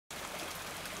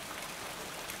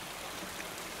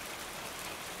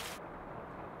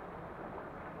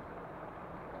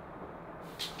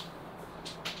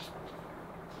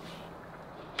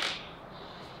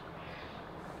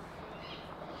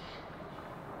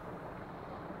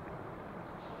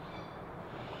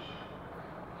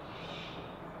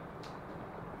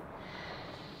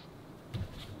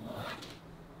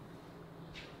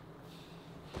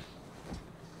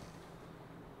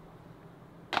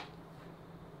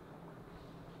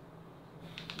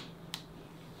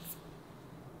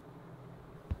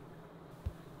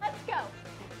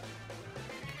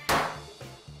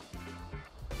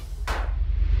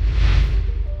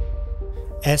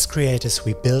As creators,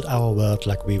 we build our world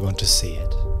like we want to see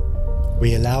it.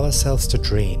 We allow ourselves to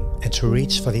dream and to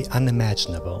reach for the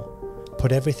unimaginable,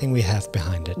 put everything we have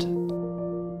behind it.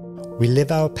 We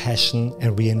live our passion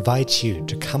and we invite you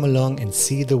to come along and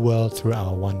see the world through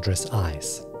our wondrous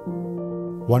eyes.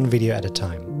 One video at a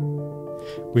time.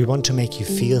 We want to make you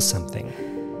feel something.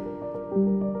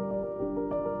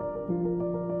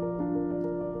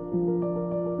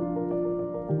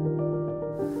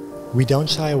 We don't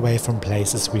shy away from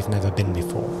places we've never been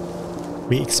before.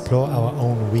 We explore our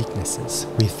own weaknesses,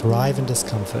 we thrive in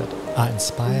discomfort, are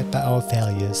inspired by our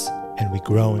failures, and we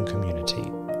grow in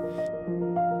community.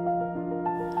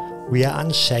 We are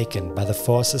unshaken by the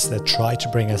forces that try to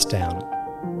bring us down.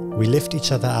 We lift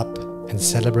each other up and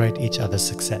celebrate each other's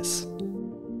success.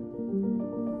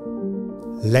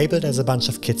 Labeled as a bunch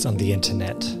of kids on the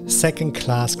internet,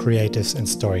 second-class creatives and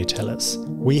storytellers,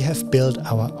 we have built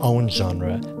our own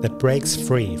genre that breaks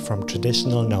free from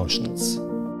traditional notions.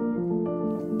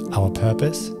 Our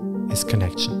purpose is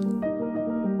connection.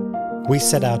 We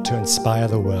set out to inspire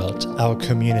the world, our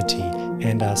community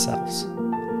and ourselves.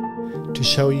 To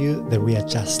show you that we are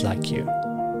just like you,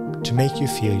 to make you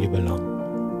feel you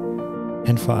belong,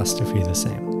 and for us to feel the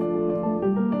same.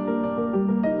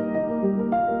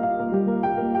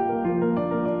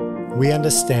 We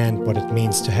understand what it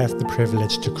means to have the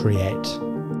privilege to create,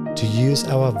 to use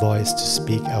our voice to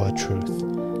speak our truth,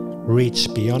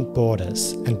 reach beyond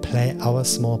borders and play our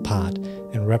small part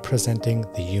in representing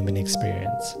the human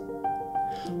experience.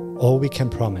 All we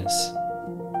can promise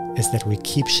is that we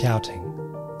keep shouting,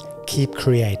 keep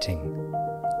creating,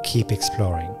 keep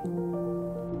exploring.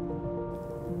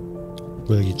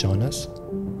 Will you join us?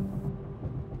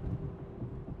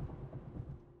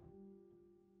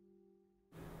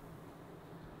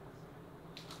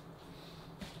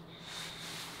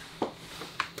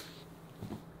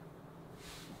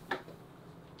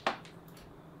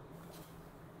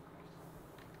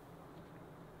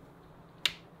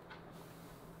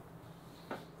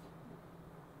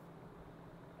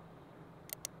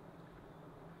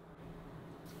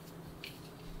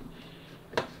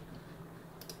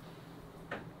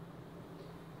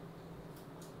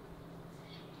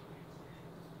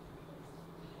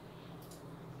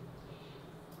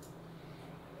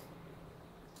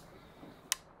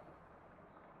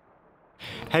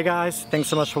 Hey guys, thanks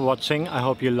so much for watching. I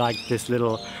hope you liked this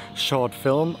little short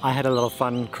film. I had a lot of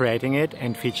fun creating it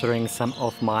and featuring some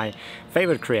of my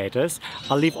favorite creators.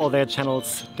 I'll leave all their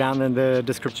channels down in the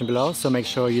description below, so make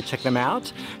sure you check them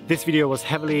out. This video was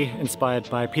heavily inspired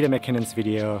by Peter McKinnon's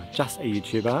video, Just a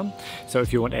YouTuber. So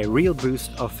if you want a real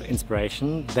boost of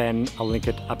inspiration, then I'll link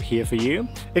it up here for you.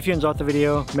 If you enjoyed the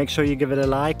video, make sure you give it a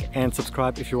like and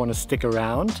subscribe if you want to stick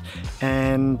around.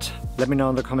 And let me know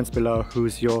in the comments below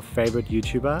who's your favorite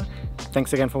YouTuber.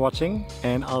 Thanks again for watching,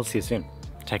 and I'll see you soon.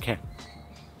 Take care.